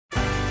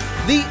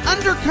The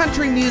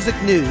Undercountry Music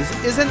News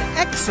is an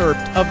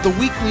excerpt of the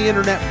weekly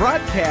internet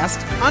broadcast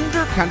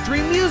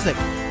Undercountry Music,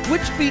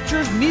 which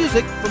features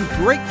music from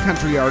great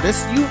country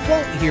artists you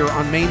won't hear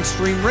on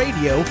mainstream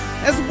radio,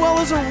 as well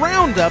as a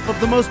roundup of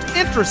the most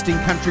interesting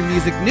country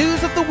music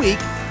news of the week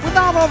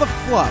without all the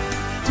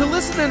fluff. To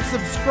listen and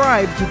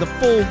subscribe to the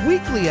full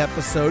weekly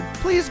episode,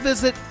 please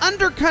visit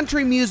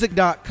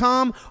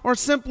undercountrymusic.com or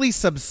simply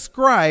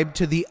subscribe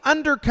to the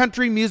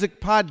Undercountry Music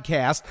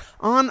Podcast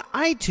on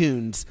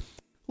iTunes.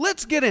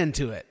 Let's get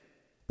into it.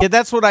 Yeah,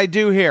 that's what I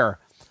do here.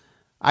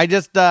 I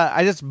just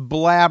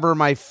blabber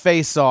my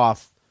face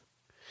off.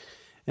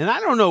 And I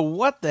don't know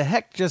what the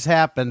heck just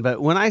happened,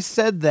 but when I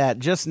said that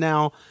just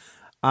now,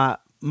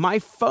 my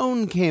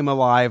phone came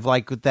alive,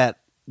 like with that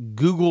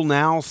Google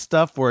Now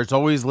stuff where it's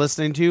always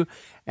listening to,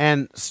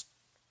 and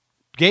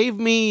gave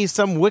me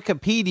some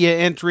Wikipedia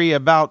entry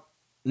about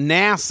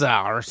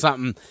NASA or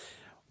something.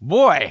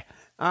 Boy,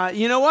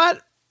 you know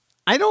what?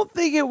 I don't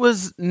think it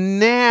was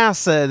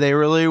NASA they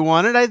really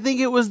wanted. I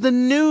think it was the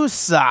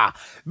NUSA,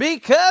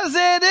 because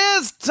it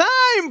is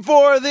time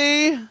for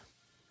the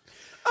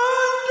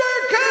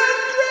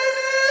Undercountry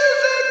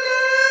Music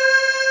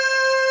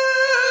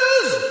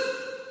News!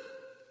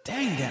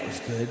 Dang, that was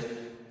good.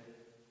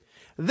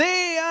 The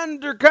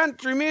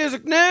Undercountry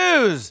Music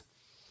News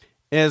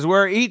is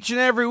where each and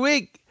every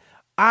week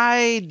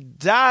I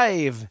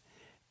dive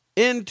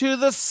into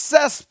the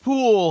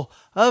cesspool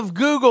of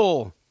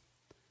Google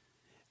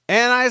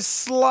and I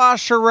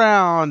slosh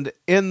around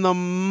in the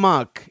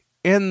muck,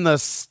 in the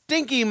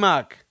stinky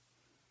muck.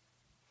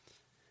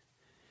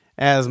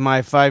 As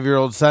my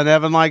 5-year-old son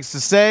Evan likes to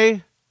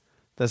say,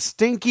 the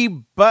stinky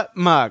butt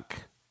muck.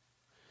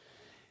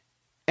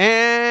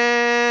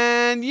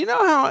 And you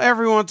know how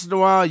every once in a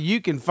while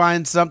you can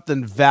find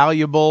something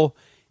valuable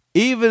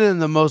even in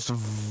the most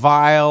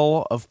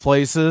vile of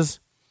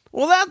places?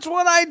 Well, that's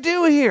what I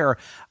do here.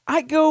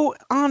 I go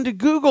onto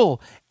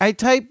Google. I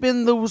type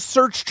in the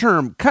search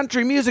term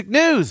country music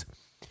news,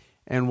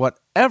 and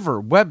whatever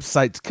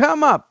websites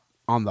come up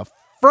on the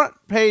front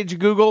page of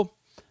Google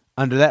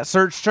under that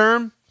search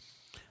term,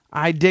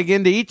 I dig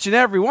into each and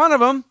every one of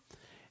them,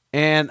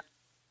 and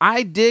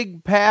I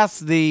dig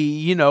past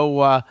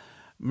the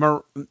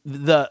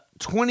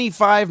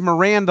 25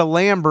 Miranda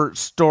Lambert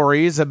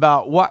stories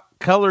about what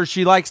color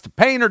she likes to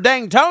paint her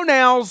dang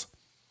toenails,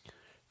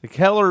 the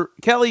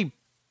Kelly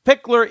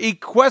Pickler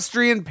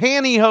equestrian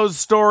pantyhose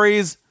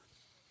stories,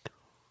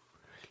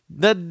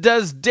 the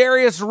does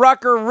Darius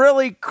Rucker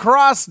really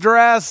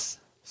cross-dress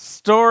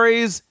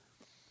stories,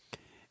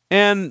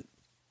 and,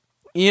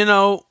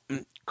 Cole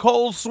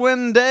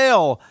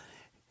Swindale,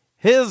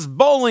 his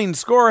bowling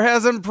score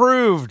has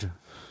improved.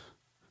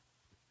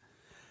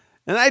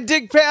 And I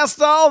dig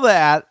past all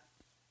that,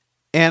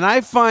 and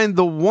I find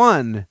the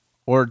one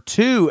or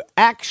two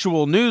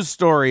actual news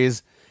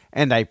stories,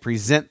 and I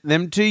present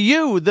them to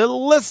you, the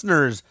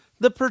listeners,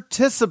 the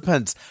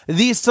participants,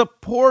 the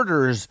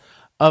supporters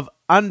of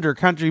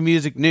Undercountry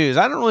Music News.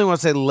 I don't really want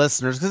to say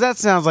listeners, because that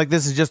sounds like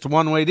this is just a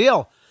one-way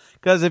deal.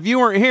 Because if you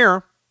weren't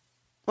here,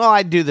 well,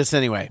 I'd do this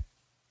anyway.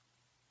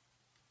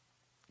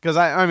 Because,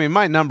 I mean,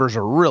 my numbers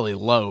are really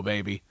low,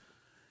 baby.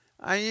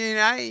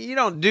 You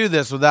don't do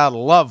this without a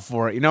love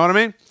for it, you know what I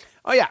mean?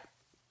 Oh, yeah.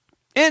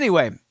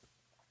 Anyway,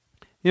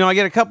 I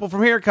get a couple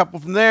from here, a couple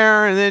from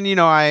there, and then,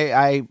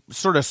 I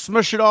sort of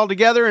smush it all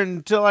together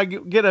until I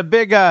get a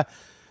big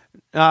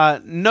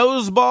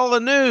nose ball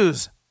of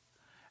news.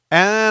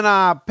 And then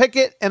I pick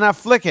it and I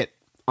flick it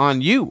on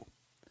you.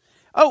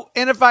 Oh,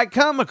 and if I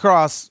come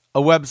across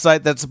a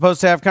website that's supposed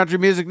to have country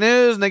music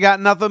news and they got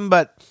nothing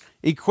but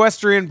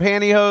equestrian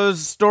pantyhose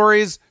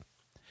stories,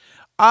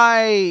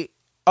 I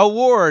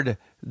award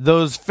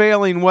those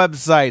failing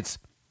websites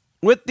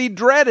with the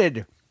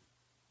dreaded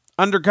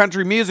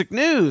Undercountry Music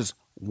News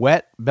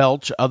Wet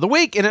Belch of the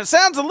Week. And it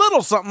sounds a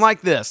little something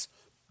like this.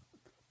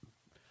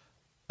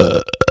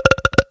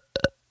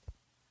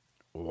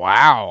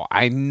 Wow,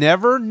 I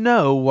never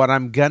know what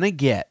I'm gonna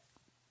get.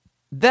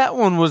 That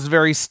one was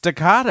very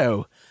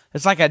staccato.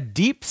 It's like a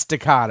deep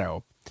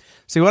staccato.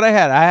 See what I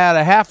had? I had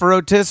a half a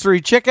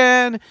rotisserie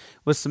chicken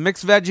with some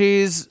mixed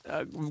veggies,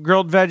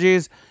 grilled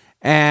veggies,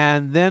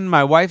 and then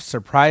my wife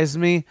surprised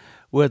me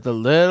with a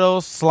little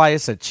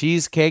slice of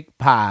cheesecake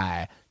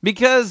pie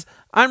because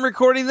I'm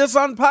recording this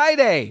on Pie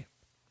Day.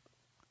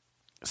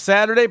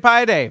 Saturday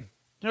Pie Day.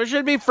 There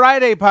should be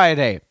Friday Pie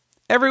Day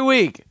every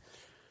week.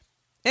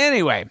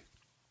 Anyway,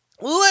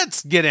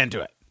 let's get into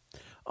it.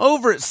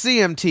 Over at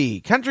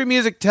CMT, Country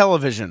Music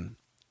Television,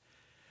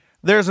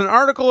 there's an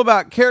article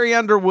about Carrie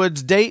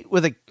Underwood's date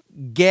with a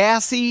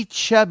gassy,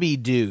 chubby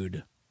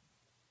dude.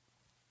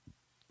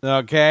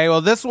 Okay,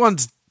 well, this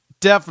one's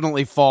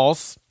definitely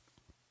false.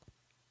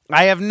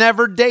 I have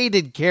never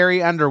dated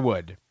Carrie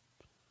Underwood.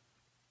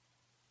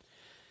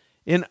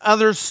 In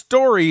other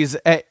stories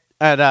at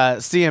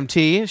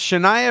CMT,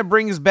 Shania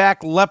brings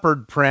back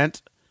leopard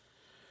print.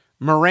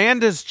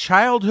 Miranda's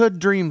childhood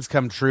dreams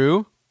come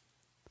true.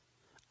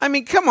 I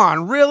mean, come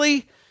on,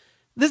 really?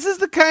 This is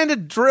the kind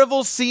of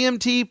drivel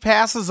CMT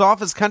passes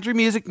off as country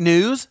music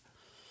news?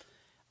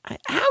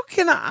 How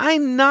can I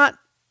not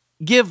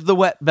give the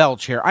wet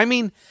belch here? I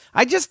mean,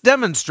 I just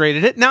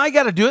demonstrated it. Now I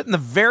got to do it in the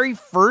very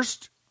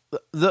first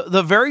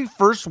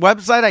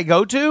website I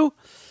go to.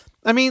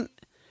 I mean,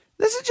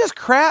 this is just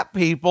crap,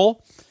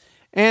 people.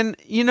 And,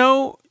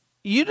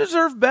 you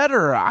deserve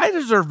better. I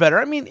deserve better.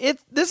 I mean,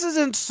 this is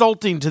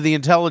insulting to the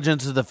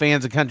intelligence of the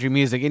fans of country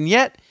music. And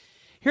yet,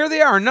 here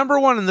they are, number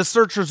one in the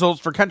search results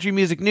for country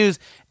music news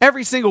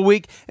every single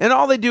week. And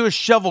all they do is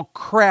shovel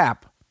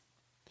crap.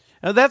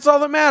 Now, that's all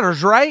that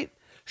matters, right?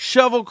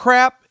 Shovel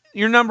crap,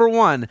 you're number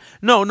one.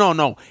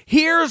 No.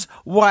 Here's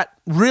what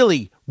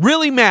really,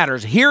 really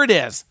matters. Here it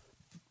is.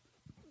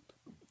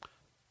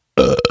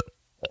 The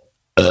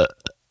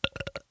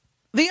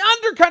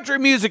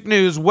Undercountry Music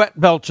News Wet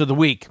Belch of the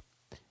Week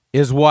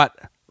is what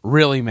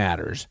really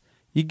matters.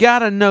 You got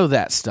to know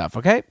that stuff,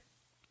 okay?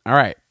 All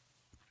right.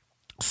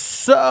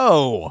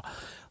 So,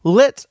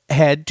 let's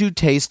head to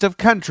Taste of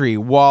Country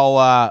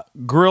while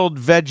grilled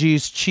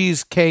veggies,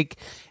 cheesecake,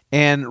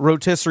 and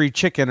rotisserie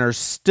chicken are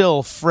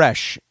still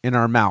fresh in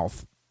our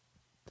mouth.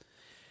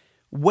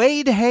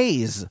 Wade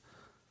Hayes,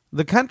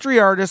 the country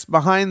artist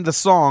behind the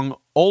song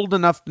Old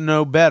Enough to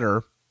Know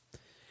Better,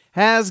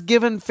 has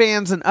given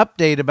fans an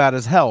update about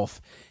his health.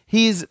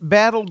 He's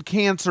battled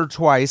cancer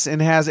twice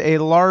and has a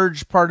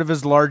large part of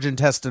his large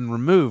intestine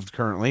removed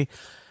currently.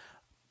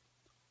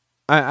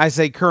 I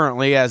say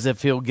currently as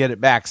if he'll get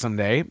it back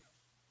someday.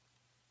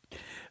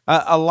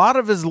 A lot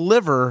of his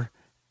liver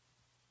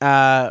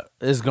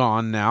is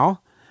gone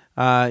now,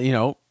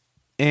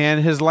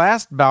 and his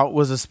last bout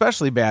was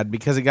especially bad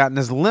because it got in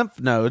his lymph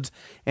nodes,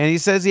 and he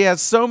says he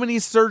has so many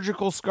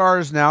surgical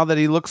scars now that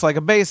he looks like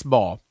a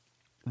baseball.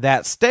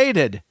 That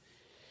stated,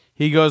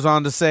 he goes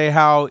on to say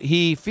how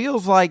he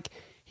feels like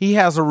he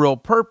has a real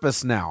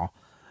purpose now.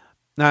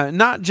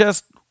 Not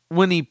just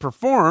when he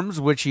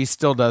performs, which he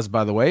still does,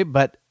 by the way,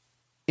 but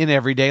in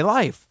everyday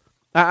life.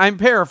 I'm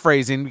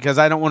paraphrasing because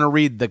I don't want to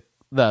read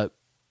the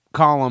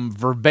column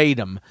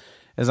verbatim,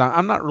 as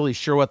I'm not really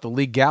sure what the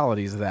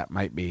legalities of that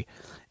might be.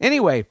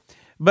 Anyway,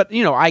 but,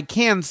 I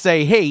can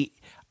say, hey,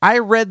 I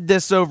read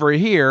this over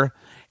here,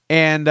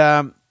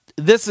 and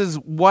this is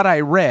what I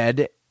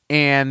read,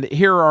 and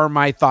here are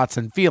my thoughts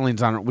and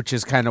feelings on it, which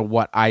is kind of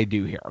what I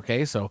do here,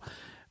 okay? So,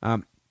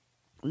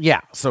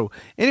 So,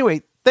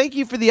 anyway, thank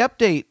you for the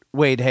update,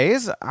 Wade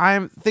Hayes.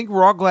 I think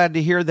we're all glad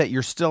to hear that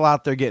you're still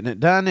out there getting it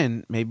done,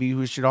 and maybe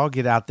we should all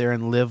get out there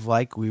and live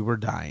like we were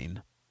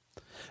dying.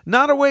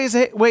 Not a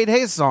Wade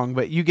Hayes song,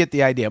 but you get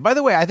the idea. By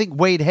the way, I think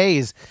Wade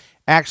Hayes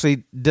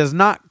actually does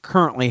not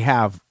currently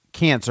have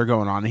cancer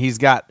going on. He's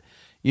got,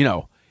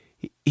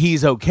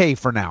 he's okay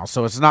for now.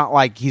 So it's not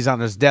like he's on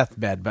his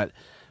deathbed. But,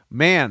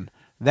 man,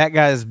 that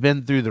guy has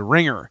been through the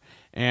ringer.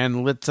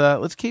 And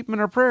let's keep him in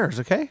our prayers,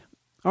 okay?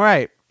 All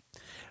right.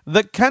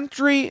 The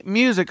Country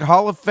Music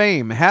Hall of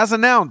Fame has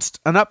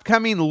announced an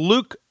upcoming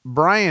Luke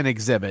Bryan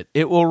exhibit.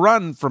 It will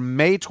run from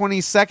May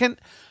 22nd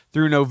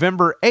through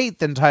November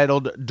 8th,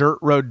 entitled Dirt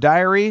Road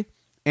Diary,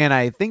 and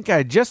I think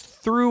I just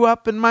threw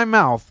up in my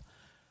mouth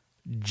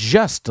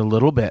just a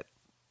little bit.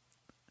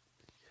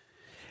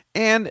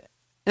 And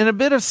in a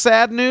bit of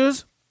sad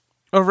news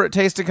over at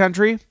Taste of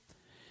Country,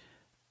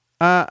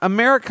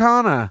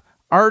 Americana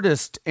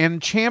artist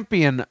and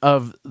champion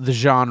of the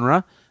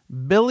genre,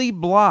 Billy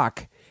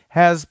Block,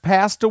 has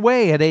passed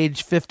away at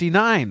age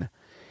 59.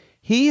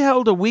 He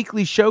held a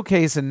weekly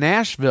showcase in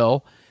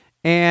Nashville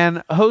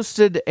and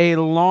hosted a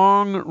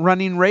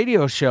long-running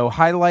radio show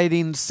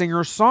highlighting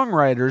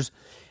singer-songwriters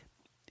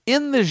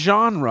in the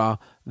genre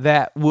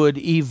that would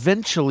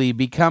eventually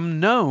become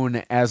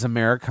known as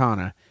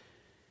Americana.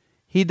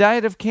 He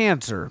died of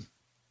cancer.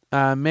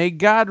 May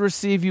God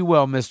receive you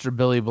well, Mr.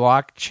 Billy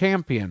Block,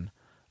 champion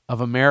of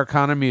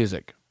Americana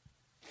music.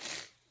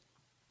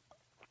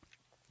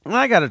 And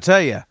I got to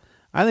tell you,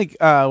 I think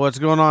what's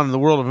going on in the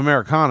world of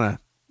Americana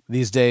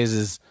these days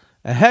is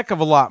a heck of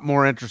a lot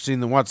more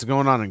interesting than what's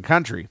going on in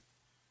country.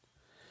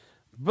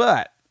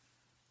 But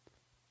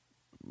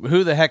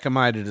who the heck am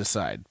I to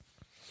decide?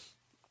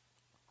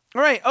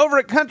 All right, over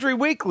at Country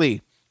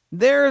Weekly,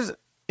 there's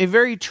a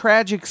very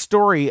tragic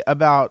story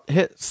about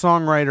hit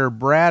songwriter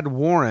Brad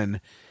Warren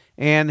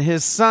and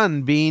his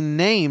son being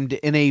named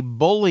in a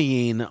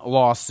bullying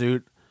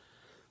lawsuit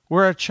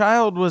where a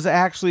child was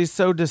actually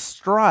so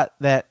distraught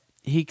that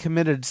he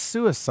committed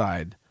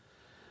suicide.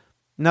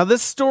 Now,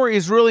 this story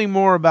is really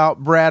more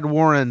about Brad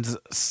Warren's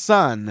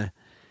son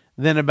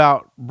than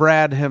about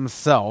Brad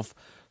himself.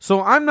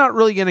 So I'm not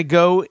really going to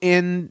go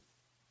in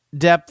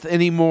depth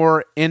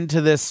anymore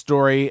into this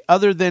story,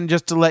 other than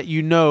just to let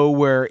you know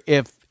where,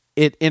 if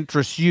it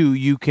interests you,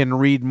 you can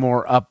read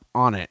more up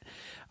on it.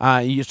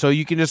 So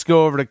you can just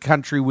go over to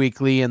Country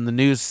Weekly in the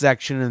news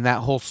section, and that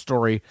whole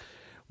story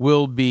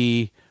will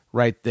be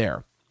right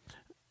there.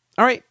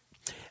 All right.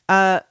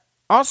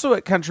 Also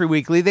at Country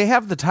Weekly, they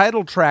have the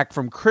title track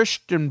from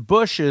Kristian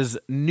Bush's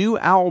new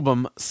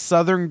album,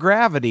 Southern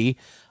Gravity,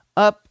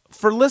 up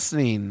for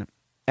listening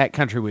at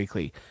Country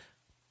Weekly.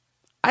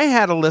 I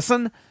had a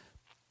listen.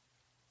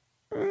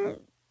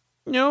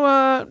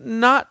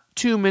 Not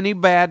too many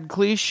bad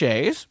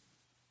cliches.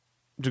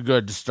 a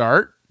good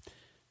start.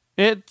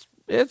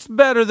 It's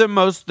better than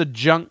most of the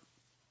junk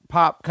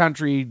pop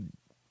country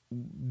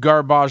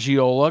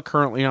garbagiola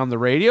currently on the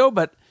radio,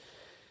 but,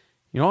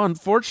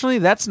 unfortunately,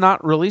 that's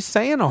not really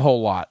saying a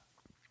whole lot.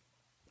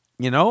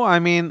 I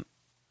mean,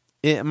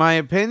 my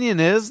opinion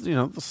is,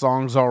 the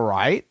song's all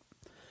right.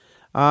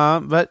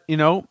 But,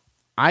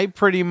 I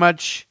pretty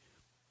much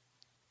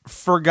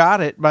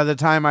forgot it by the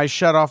time I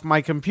shut off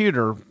my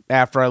computer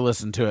after I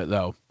listened to it,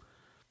 though.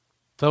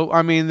 So,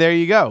 I mean, there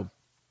you go.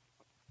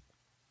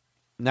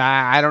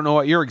 Nah, I don't know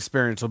what your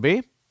experience will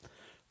be,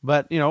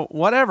 but,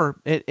 whatever.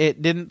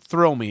 It didn't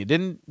thrill me. It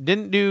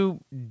didn't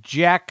do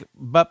jack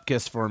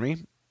bupkis for me.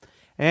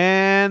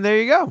 And there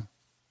you go. All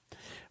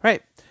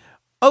right.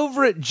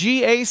 Over at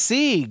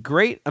GAC,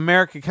 Great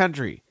American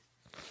Country.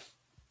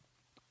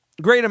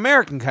 Great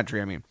American Country,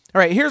 I mean. All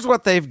right, here's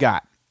what they've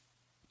got.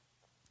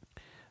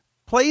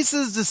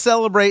 Places to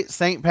celebrate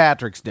St.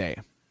 Patrick's Day.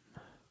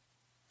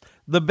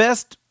 The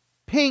best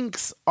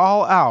pinks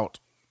all out.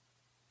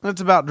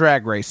 That's about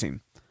drag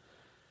racing.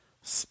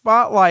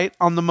 Spotlight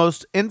on the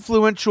most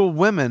influential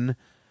women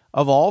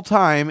of all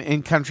time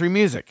in country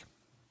music.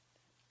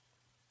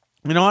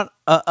 You know what?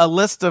 A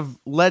list of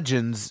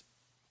legends.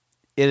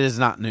 It is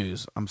not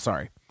news. I'm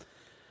sorry.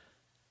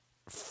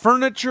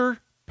 Furniture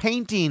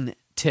painting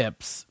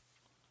tips.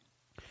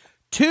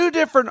 2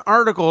 different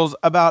articles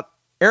about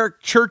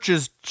Eric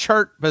Church's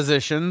chart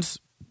positions.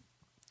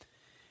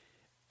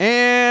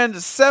 And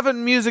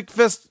 7 music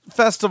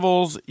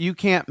festivals you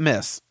can't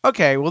miss.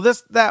 Okay, well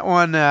that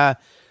one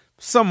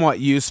somewhat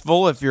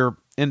useful if you're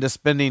into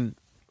spending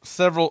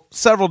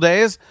several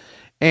days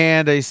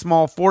and a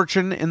small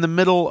fortune in the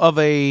middle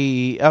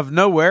of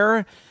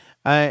nowhere.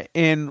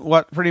 In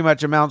what pretty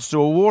much amounts to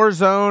a war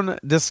zone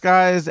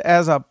disguised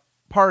as a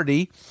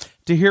party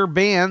to hear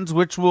bands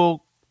which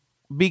will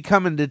be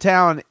coming to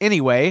town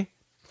anyway.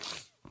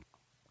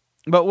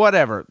 But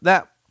whatever,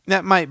 that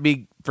might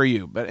be for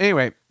you. But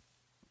anyway,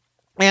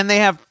 and they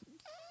have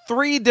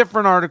 3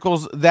 different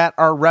articles that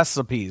are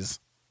recipes.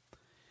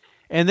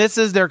 And this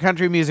is their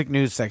country music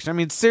news section. I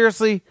mean,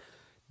 seriously,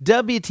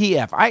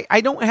 WTF. I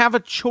don't have a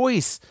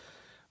choice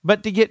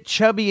but to get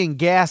chubby and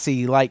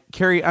gassy like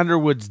Carrie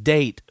Underwood's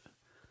date.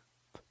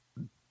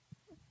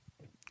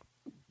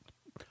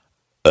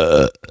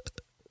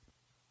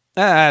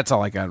 That's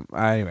all I got.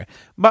 Anyway,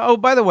 but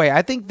by the way,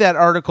 I think that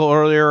article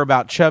earlier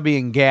about chubby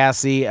and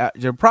gassy,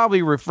 they're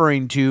probably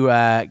referring to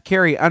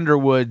Carrie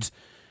Underwood's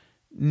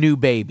new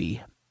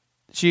baby.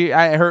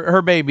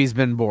 Her baby's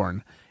been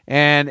born,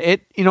 and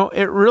it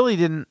really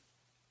didn't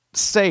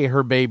say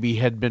her baby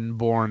had been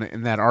born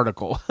in that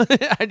article.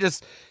 I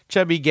just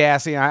chubby,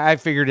 gassy. I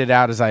figured it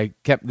out as I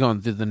kept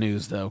going through the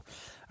news, though.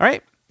 All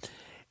right.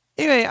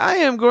 Anyway, I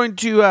am going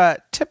to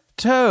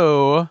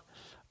tiptoe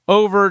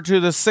over to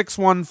the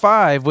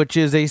 615, which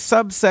is a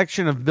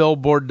subsection of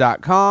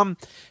Billboard.com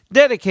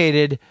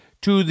dedicated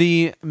to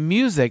the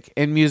music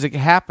and music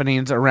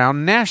happenings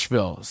around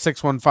Nashville.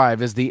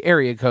 615 is the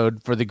area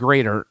code for the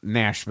greater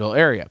Nashville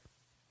area.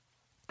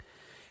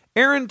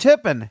 Aaron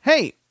Tippin.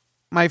 Hey,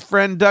 my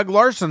friend Doug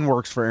Larson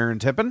works for Aaron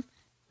Tippin.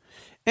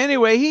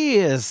 Anyway, he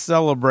is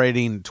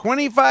celebrating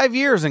 25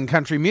 years in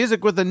country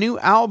music with a new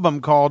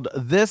album called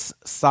This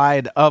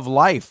Side of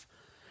Life.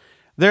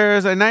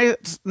 There's a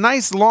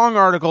nice long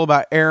article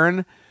about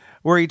Aaron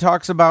where he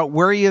talks about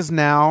where he is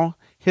now,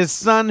 his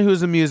son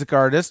who's a music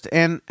artist,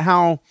 and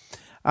how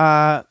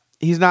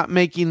he's not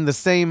making the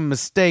same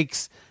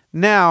mistakes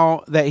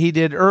now that he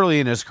did early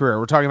in his career.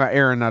 We're talking about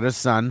Aaron, not his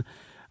son,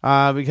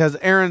 because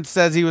Aaron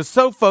says he was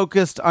so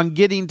focused on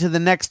getting to the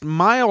next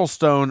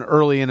milestone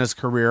early in his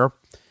career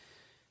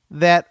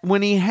that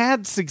when he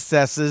had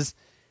successes,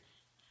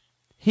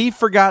 he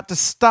forgot to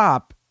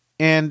stop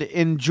and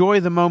enjoy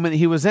the moment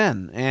he was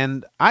in.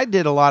 And I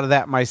did a lot of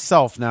that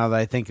myself now that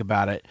I think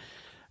about it.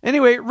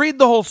 Anyway, read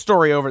the whole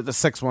story over at the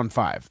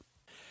 615.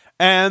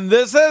 And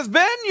this has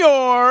been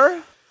your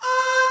Undercountry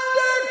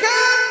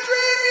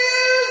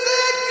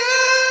Music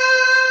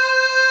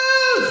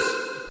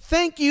News!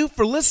 Thank you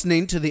for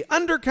listening to the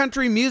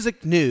Undercountry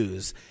Music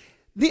News.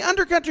 The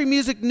Undercountry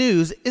Music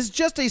News is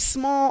just a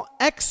small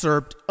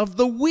excerpt of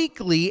the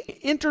weekly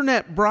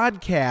internet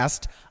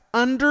broadcast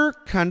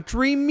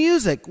Undercountry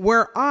Music,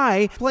 where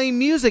I play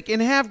music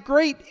and have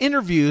great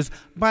interviews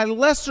by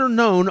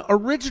lesser-known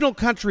original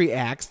country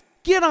acts.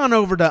 Get on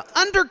over to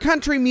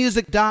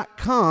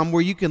undercountrymusic.com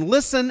where you can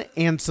listen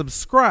and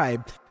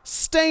subscribe.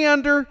 Stay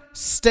under,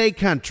 stay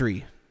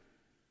country.